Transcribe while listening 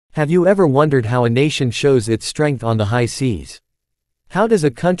Have you ever wondered how a nation shows its strength on the high seas? How does a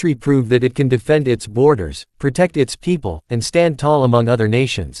country prove that it can defend its borders, protect its people, and stand tall among other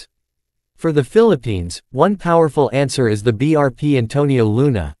nations? For the Philippines, one powerful answer is the BRP Antonio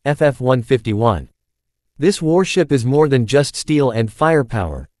Luna FF-151. This warship is more than just steel and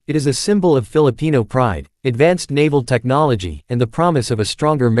firepower. It is a symbol of Filipino pride, advanced naval technology, and the promise of a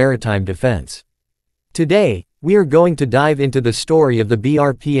stronger maritime defense. Today, we are going to dive into the story of the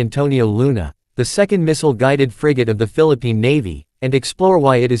BRP Antonio Luna, the second missile-guided frigate of the Philippine Navy, and explore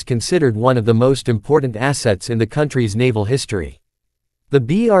why it is considered one of the most important assets in the country's naval history. The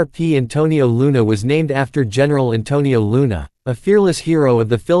BRP Antonio Luna was named after General Antonio Luna, a fearless hero of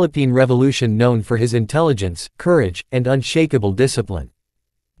the Philippine Revolution known for his intelligence, courage, and unshakable discipline.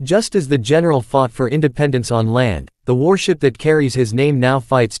 Just as the general fought for independence on land, the warship that carries his name now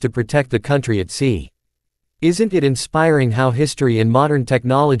fights to protect the country at sea. Isn't it inspiring how history and modern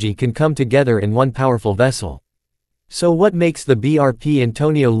technology can come together in one powerful vessel? So what makes the BRP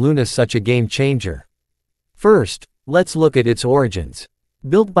Antonio Luna such a game changer? First, let's look at its origins.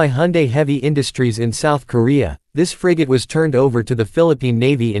 Built by Hyundai Heavy Industries in South Korea, this frigate was turned over to the Philippine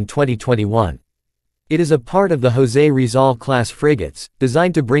Navy in 2021. It is a part of the Jose Rizal-class frigates,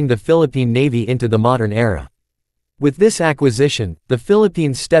 designed to bring the Philippine Navy into the modern era. With this acquisition, the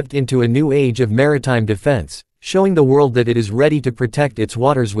Philippines stepped into a new age of maritime defense, showing the world that it is ready to protect its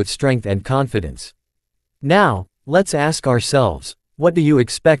waters with strength and confidence. Now, let's ask ourselves, what do you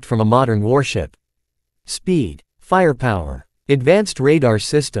expect from a modern warship? Speed, firepower, advanced radar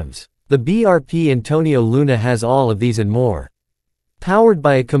systems. The BRP Antonio Luna has all of these and more. Powered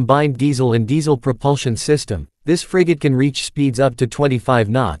by a combined diesel and diesel propulsion system, this frigate can reach speeds up to 25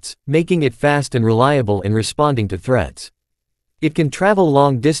 knots, making it fast and reliable in responding to threats. It can travel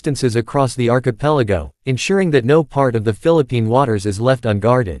long distances across the archipelago, ensuring that no part of the Philippine waters is left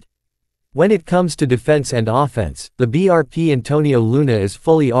unguarded. When it comes to defense and offense, the BRP Antonio Luna is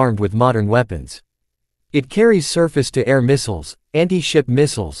fully armed with modern weapons. It carries surface-to-air missiles, anti-ship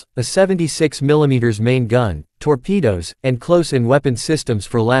missiles, a 76mm main gun, torpedoes, and close-in weapon systems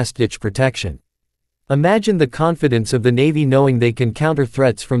for last-ditch protection. Imagine the confidence of the Navy knowing they can counter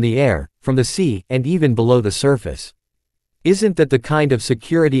threats from the air, from the sea, and even below the surface. Isn't that the kind of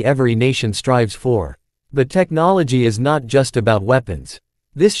security every nation strives for? But technology is not just about weapons.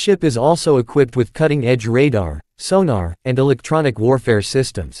 This ship is also equipped with cutting-edge radar, sonar, and electronic warfare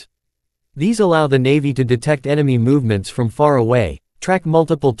systems. These allow the Navy to detect enemy movements from far away, track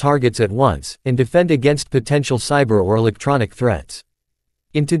multiple targets at once, and defend against potential cyber or electronic threats.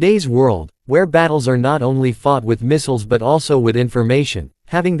 In today's world, where battles are not only fought with missiles but also with information,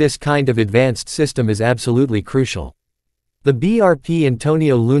 having this kind of advanced system is absolutely crucial. The BRP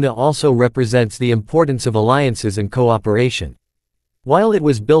Antonio Luna also represents the importance of alliances and cooperation. While it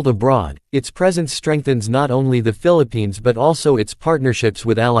was built abroad, its presence strengthens not only the Philippines but also its partnerships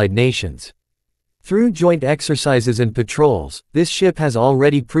with allied nations. Through joint exercises and patrols, this ship has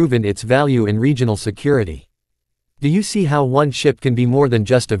already proven its value in regional security. Do you see how one ship can be more than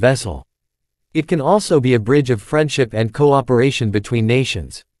just a vessel? It can also be a bridge of friendship and cooperation between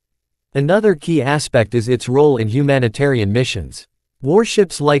nations. Another key aspect is its role in humanitarian missions.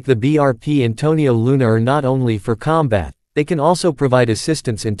 Warships like the BRP Antonio Luna are not only for combat, they can also provide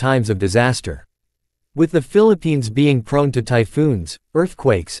assistance in times of disaster. With the Philippines being prone to typhoons,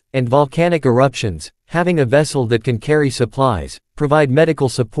 earthquakes, and volcanic eruptions, having a vessel that can carry supplies, provide medical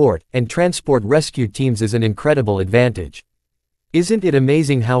support, and transport rescue teams is an incredible advantage. Isn't it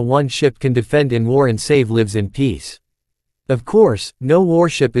amazing how one ship can defend in war and save lives in peace? Of course, no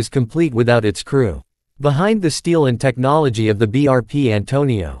warship is complete without its crew. Behind the steel and technology of the BRP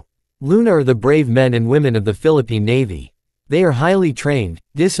Antonio Luna are the brave men and women of the Philippine Navy. They are highly trained,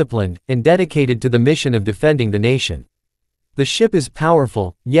 disciplined, and dedicated to the mission of defending the nation. The ship is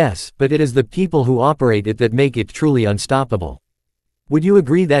powerful, yes, but it is the people who operate it that make it truly unstoppable. Would you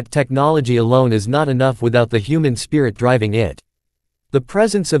agree that technology alone is not enough without the human spirit driving it? The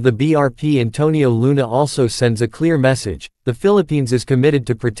presence of the BRP Antonio Luna also sends a clear message: the Philippines is committed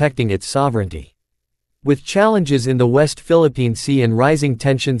to protecting its sovereignty. With challenges in the West Philippine Sea and rising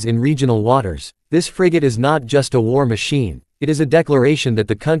tensions in regional waters, this frigate is not just a war machine, it is a declaration that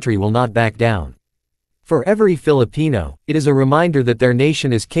the country will not back down. For every Filipino, it is a reminder that their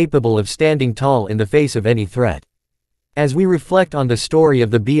nation is capable of standing tall in the face of any threat. As we reflect on the story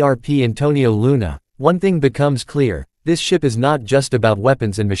of the BRP Antonio Luna, one thing becomes clear: this ship is not just about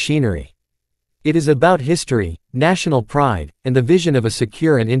weapons and machinery. It is about history, national pride, and the vision of a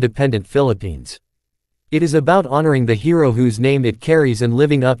secure and independent Philippines. It is about honoring the hero whose name it carries and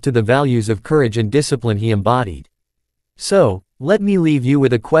living up to the values of courage and discipline he embodied. So, Let me leave you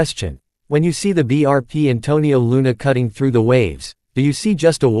with a question. When you see the BRP Antonio Luna cutting through the waves, do you see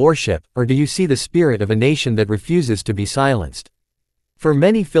just a warship, or do you see the spirit of a nation that refuses to be silenced? For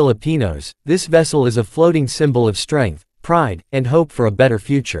many Filipinos, this vessel is a floating symbol of strength, pride, and hope for a better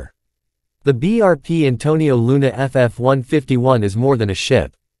future. The BRP Antonio Luna FF-151 is more than a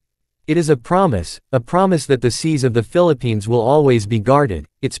ship. It is a promise that the seas of the Philippines will always be guarded,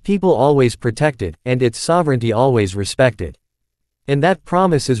 its people always protected, and its sovereignty always respected. And that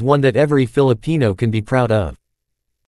promise is one that every Filipino can be proud of.